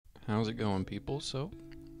How's it going, people? So,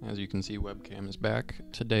 as you can see, webcam is back.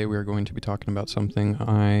 Today we are going to be talking about something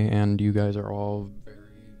I and you guys are all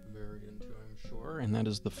very into, I'm sure, and that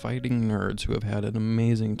is the fighting nerds who have had an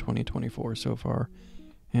amazing 2024 so far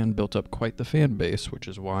and built up quite the fan base, which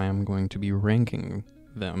is why I'm going to be ranking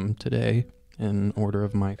them today in order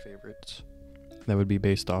of my favorites. That would be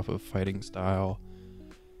based off of fighting style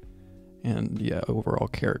and, yeah, overall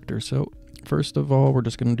character. So, first of all, we're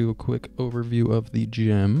just going to do a quick overview of the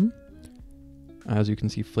gym. As you can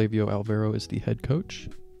see, Flavio Alvaro is the head coach.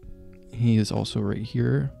 He is also right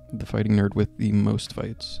here, the fighting nerd with the most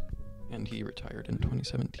fights, and he retired in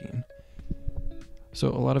 2017. So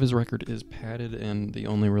a lot of his record is padded, and the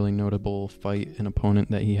only really notable fight and opponent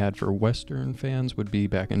that he had for Western fans would be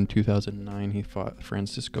back in 2009. He fought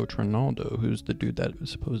Francisco Trinaldo, who's the dude that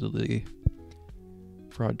supposedly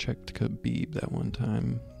fraud-checked Khabib that one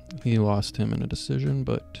time. He lost him in a decision,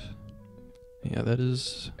 but yeah, that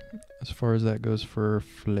is as far as that goes for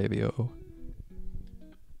Flavio.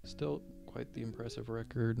 Still quite the impressive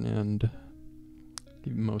record, and he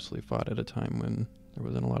mostly fought at a time when there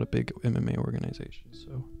wasn't a lot of big MMA organizations,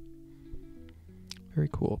 so very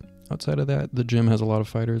cool. Outside of that, the gym has a lot of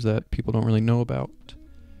fighters that people don't really know about.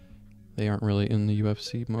 They aren't really in the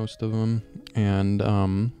UFC, most of them, and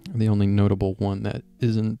the only notable one that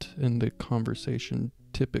isn't in the conversation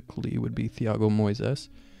typically would be Thiago Moises.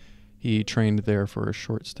 He trained there for a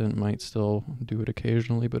short stint, might still do it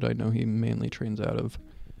occasionally, but I know he mainly trains out of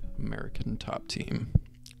American Top Team.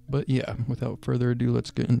 But yeah, without further ado, let's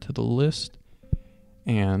get into the list.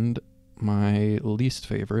 And my least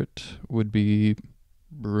favorite would be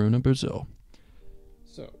Bruno Brazil.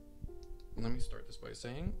 So, let me start this by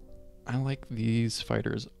saying I like these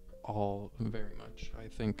fighters all very much. I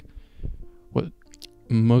think what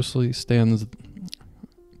mostly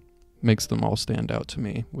makes them all stand out to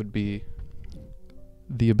me would be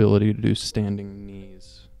the ability to do standing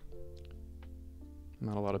knees.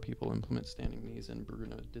 Not a lot of people implement standing knees, and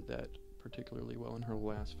Bruna did that particularly well in her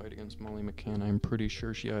last fight against Molly McCann. I'm pretty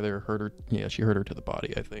sure she either hurt her to the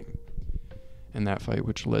body, I think, in that fight,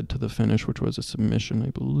 which led to the finish, which was a submission, I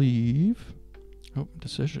believe. Oh,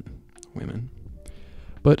 decision. Women.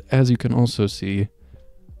 But as you can also see,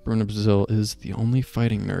 Bruna Brazil is the only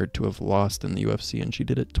fighting nerd to have lost in the UFC, and she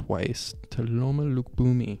did it twice to Loma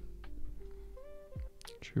Lukbumi.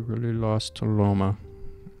 She really lost to Loma.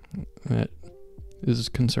 That is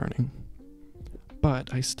concerning.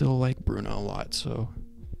 But I still like Bruna a lot, so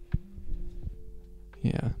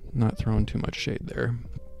yeah, not throwing too much shade there.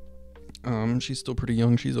 She's still pretty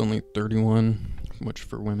young. She's only 31, which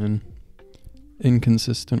for women,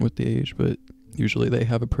 inconsistent with the age, but usually they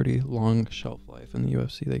have a pretty long shelf life in the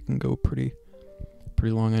UFC. They can go pretty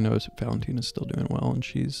long. I know Valentina's still doing well, and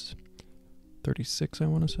she's 36, I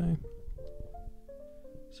want to say.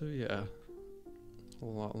 So yeah, a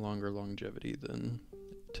lot longer longevity than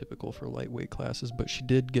typical for lightweight classes, but she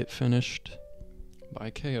did get finished by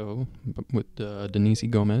KO with Denise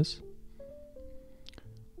Gomez,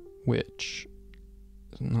 which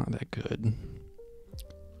is not that good.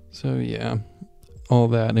 So yeah, all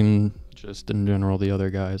that, and just in general the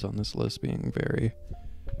other guys on this list being very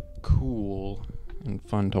cool and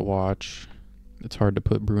fun to watch. It's hard to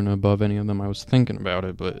put Bruna above any of them. I was thinking about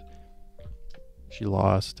it, but she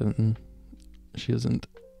lost, and she isn't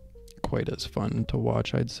quite as fun to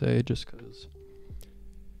watch, I'd say, just because,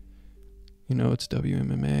 you know, it's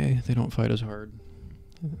WMMA. They don't fight as hard.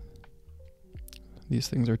 These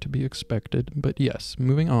things are to be expected. But yes,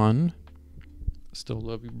 moving on. Still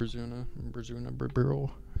love you, Brazuna,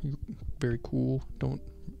 Brazil. You very cool. Don't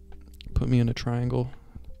put me in a triangle.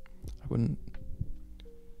 I wouldn't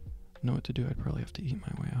know what to do. I'd probably have to eat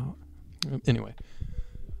my way out. Anyway,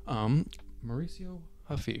 Mauricio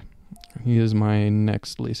Huffy. He is my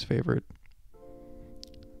next least favorite.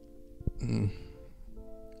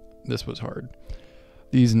 This was hard.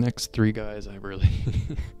 These next three guys I really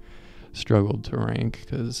struggled to rank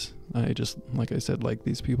because I just, like I said, like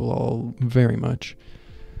these people all very much.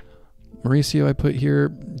 Mauricio I put here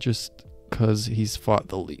just because he's fought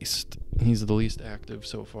the least. He's the least active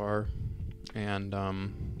so far, and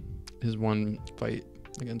his one fight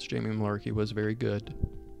against Jamie Malarkey was very good,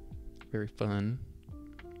 very fun,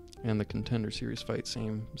 and the Contender Series fight,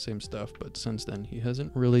 same stuff, but since then he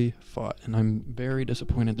hasn't really fought, and I'm very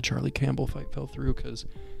disappointed the Charlie Campbell fight fell through because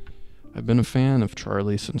I've been a fan of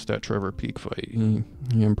Charlie since that Trevor Peek fight. He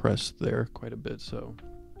impressed there quite a bit, so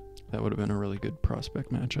that would have been a really good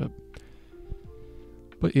prospect matchup.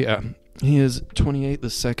 But yeah, he is 28,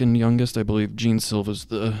 the second youngest. I believe Gene Silva's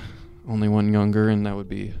the only one younger, and that would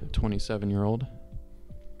be a 27-year-old.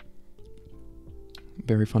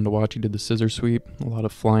 very fun to watch. He did the scissor sweep, a lot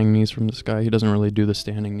of flying knees from this guy. He doesn't really do the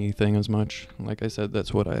standing knee thing as much. Like I said,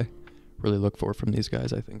 that's what I really look for from these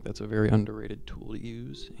guys. I think that's a very underrated tool to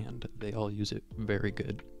use, and they all use it very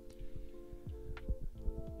good.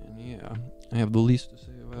 And yeah, I have the least to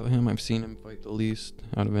say about him. I've seen him fight the least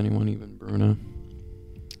out of anyone, even Bruna.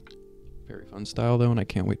 Very fun style though, and I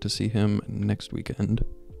can't wait to see him next weekend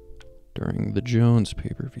during the Jones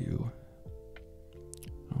pay-per-view.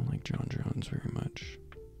 I don't like John Jones very much.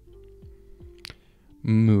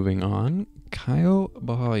 Moving on, Caio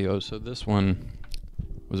Borralho. So this one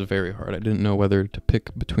was very hard. I didn't know whether to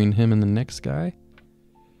pick between him and the next guy.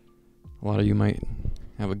 A lot of you might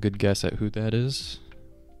have a good guess at who that is.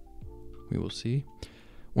 We will see.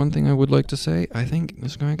 One thing I would like to say, I think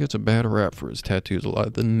this guy gets a bad rap for his tattoos a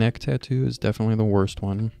lot. The neck tattoo is definitely the worst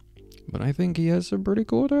one. But I think he has some pretty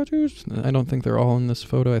cool tattoos. I don't think they're all in this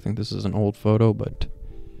photo. I think this is an old photo, but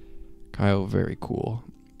Caio, very cool.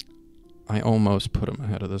 I almost put him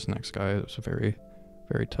ahead of this next guy. It was very,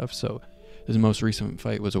 very tough. So his most recent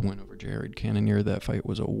fight was a win over Jared Cannonier. That fight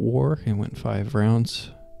was a war. He went 5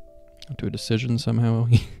 rounds to a decision somehow.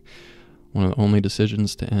 One of the only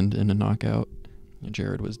decisions to end in a knockout.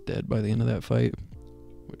 Jared was dead by the end of that fight,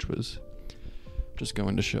 which was just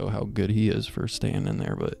going to show how good he is for staying in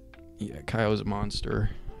there. But yeah, Caio's a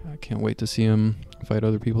monster. I can't wait to see him fight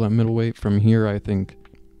other people at middleweight. From here, I think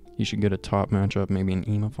he should get a top matchup, maybe an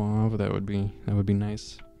Imavov. That would be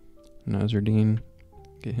nice. Nasruddin,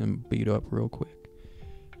 get him beat up real quick.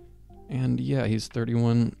 And yeah, he's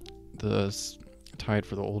 31, tied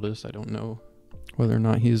for the oldest. I don't know whether or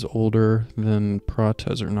not he's older than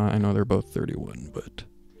Prates or not. I know they're both 31, but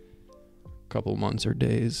a couple months or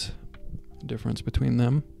days difference between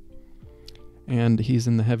them. And he's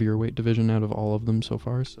in the heavier weight division out of all of them so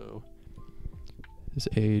far, so his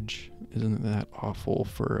age isn't that awful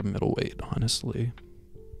for a middleweight, honestly.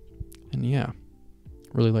 And yeah,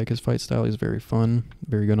 really like his fight style. He's very fun,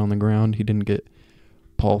 very good on the ground. He didn't get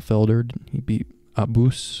Paul Feldered. He beat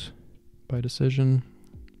Abus by decision.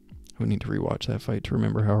 I would need to rewatch that fight to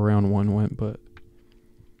remember how round 1 went, but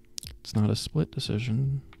it's not a split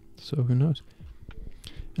decision, so who knows.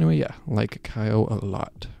 Anyway, yeah, like Caio a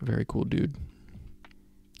lot. Very cool dude.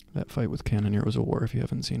 That fight with Cannonier was a war. If you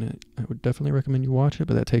haven't seen it, I would definitely recommend you watch it.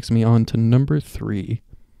 But that takes me on to number 3.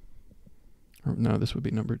 Or no, this would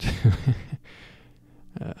be number 2.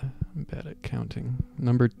 I'm bad at counting.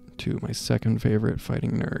 Number 2, my second favorite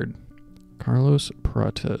fighting nerd, Carlos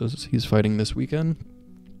Prates. He's fighting this weekend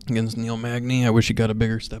against Neil Magny. I wish he got a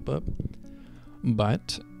bigger step up.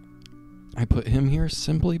 But I put him here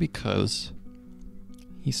simply because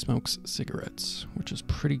he smokes cigarettes, which is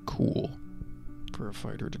pretty cool for a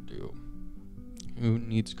fighter to do. Who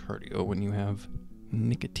needs cardio when you have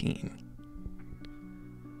nicotine?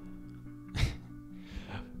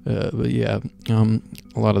 But yeah,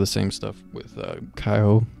 a lot of the same stuff with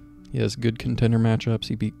Caio. He has good contender matchups.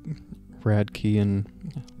 He beat Radke and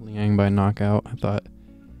Liang by knockout. I thought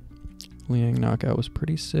Liang knockout was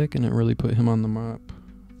pretty sick, and it really put him on the map.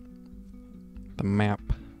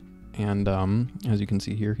 And as you can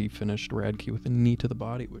see here, he finished Radke with a knee to the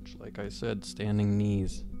body, which, like I said, standing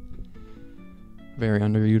knees. Very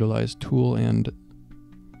underutilized tool and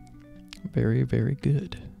very, very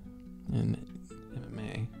good in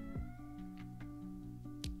MMA.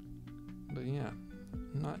 But yeah,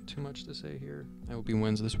 not too much to say here. I hope he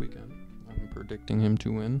wins this weekend. I'm predicting him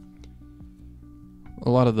to win. A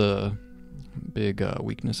lot of the big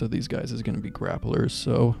weakness of these guys is going to be grapplers,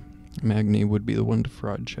 so Magny would be the one to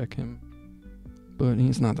fraud check him, but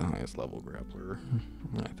he's not the highest level grappler.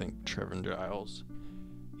 I think Trevor Giles,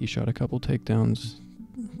 he shot a couple takedowns.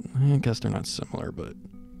 I guess they're not similar, but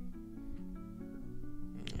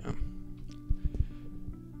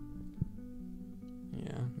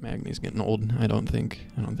yeah, Magny's getting old. I don't think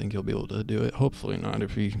he'll be able to do it. Hopefully not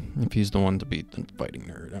if he's the one to beat the fighting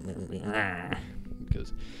nerd. I mean,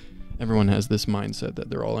 because everyone has this mindset that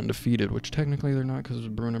they're all undefeated, which technically they're not because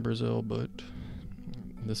of Bruna Brazil, but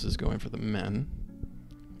this is going for the men.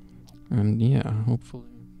 And yeah, hopefully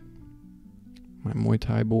my Muay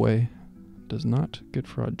Thai boy does not get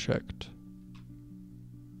fraud checked.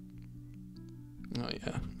 Oh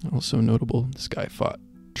yeah, also notable, this guy fought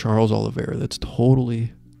Charles Oliveira. That's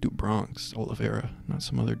totally Du Bronx Oliveira, not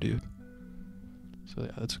some other dude. So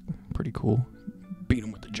yeah, that's pretty cool. Beat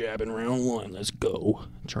him with the jab in round 1. Let's go.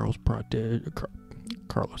 Carlos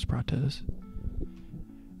Prates.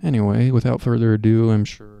 Anyway, without further ado, I'm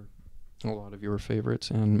sure a lot of your favorites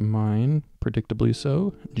and mine, predictably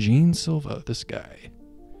so, Gene Silva. This guy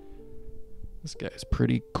is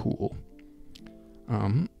pretty cool.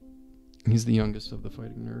 He's the youngest of the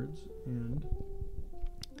fighting nerds, and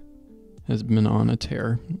has been on a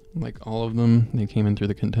tear. Like all of them, they came in through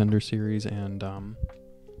the Contender Series, and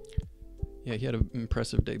yeah, he had an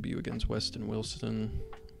impressive debut against Weston Wilson.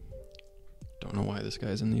 Don't know why this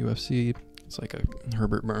guy's in the UFC. It's like a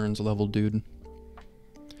Herbert Burns level dude.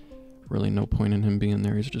 Really no point in him being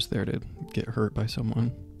there. He's just there to get hurt by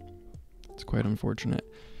someone. It's quite unfortunate.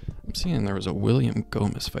 I'm seeing there was a William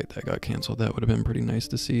Gomez fight that got canceled. That would have been pretty nice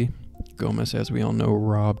to see. Gomez, as we all know,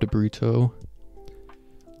 robbed Brito.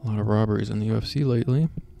 A lot of robberies in the UFC lately.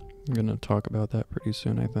 I'm going to talk about that pretty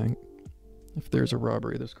soon, I think. If there's a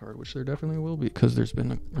robbery this card, which there definitely will be, because there's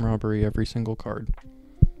been a robbery every single card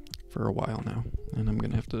for a while now. And I'm going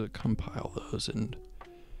to have to compile those and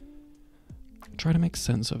try to make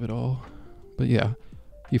sense of it all. But yeah,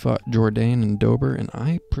 he fought Jourdain and Dober, and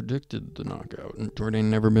I predicted the knockout. And Jourdain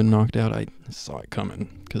never been knocked out. I saw it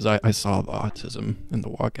coming, because I saw the autism in the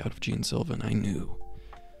walkout of Gene Silva, and I knew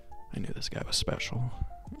this guy was special.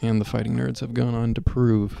 And the Fighting Nerds have gone on to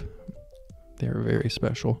prove they're very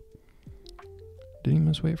special. Did he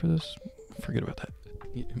miss weight for this? Forget about that.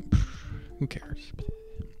 Who cares?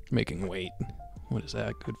 Making weight. What is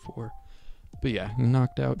that good for? But yeah, he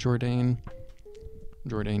knocked out Jourdain.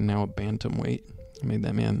 Jourdain now a bantamweight. Made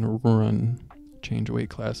that man run, change weight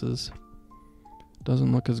classes.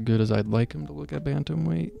 Doesn't look as good as I'd like him to look at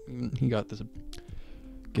bantamweight. He got this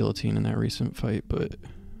guillotine in that recent fight, but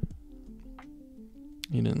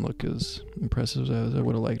he didn't look as impressive as I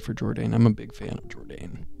would have liked for Jourdain. I'm a big fan of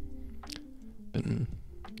Jourdain.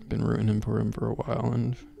 Been rooting for him for a while,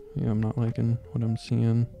 and yeah, I'm not liking what I'm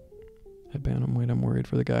seeing at bantamweight. I'm worried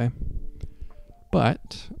for the guy.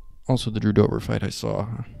 But also the Drew Dober fight I saw,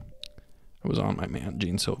 I was on my man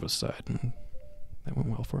Gene Silva's side, and that went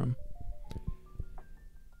well for him.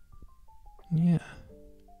 Yeah.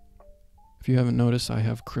 If you haven't noticed, I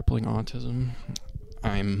have crippling autism.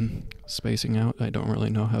 I'm spacing out. I don't really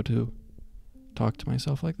know how to talk to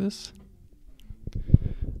myself like this.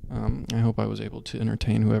 I hope I was able to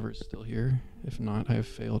entertain whoever's still here. If not, I have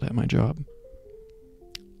failed at my job.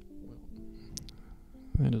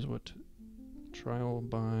 That is what trial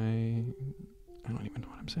by... I don't even know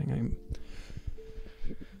what I'm saying. I'm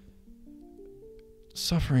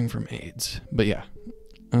suffering from AIDS. But yeah.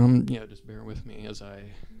 Yeah, just bear with me as I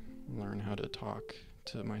learn how to talk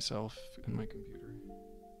to myself in my computer.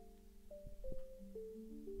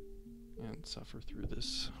 And suffer through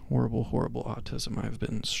this horrible, horrible autism I've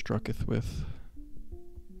been strucketh with.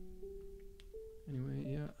 Anyway,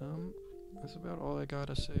 yeah, that's about all I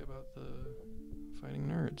gotta say about the Fighting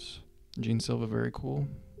Nerds. Gene Silva, very cool.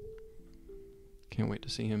 Can't wait to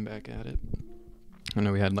see him back at it. I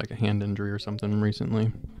know he had like a hand injury or something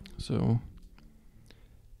recently, so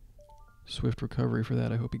swift recovery for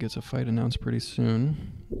that. I hope he gets a fight announced pretty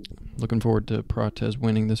soon. Looking forward to Protez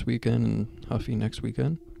winning this weekend and Huffy next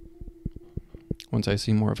weekend. Once I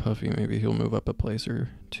see more of Huffy, maybe he'll move up a place or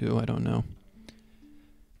two. I don't know.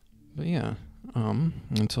 But yeah,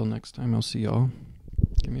 until next time, I'll see y'all.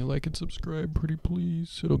 Give me a like and subscribe, pretty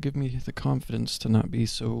please. It'll give me the confidence to not be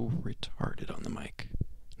so retarded on the mic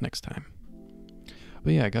next time.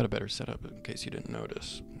 But yeah, I got a better setup in case you didn't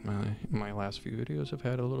notice. My last few videos have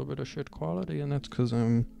had a little bit of shit quality, and that's because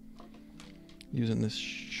I'm using this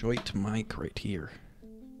shite mic right here.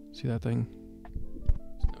 See that thing?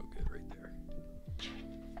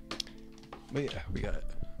 But yeah, we got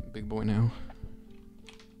Big Boy now.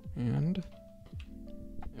 And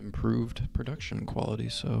improved production quality,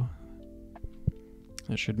 so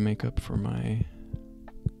that should make up for my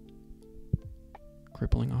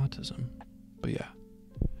crippling autism. But yeah,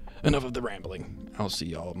 enough of the rambling. I'll see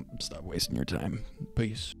y'all. Stop wasting your time.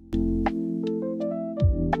 Peace.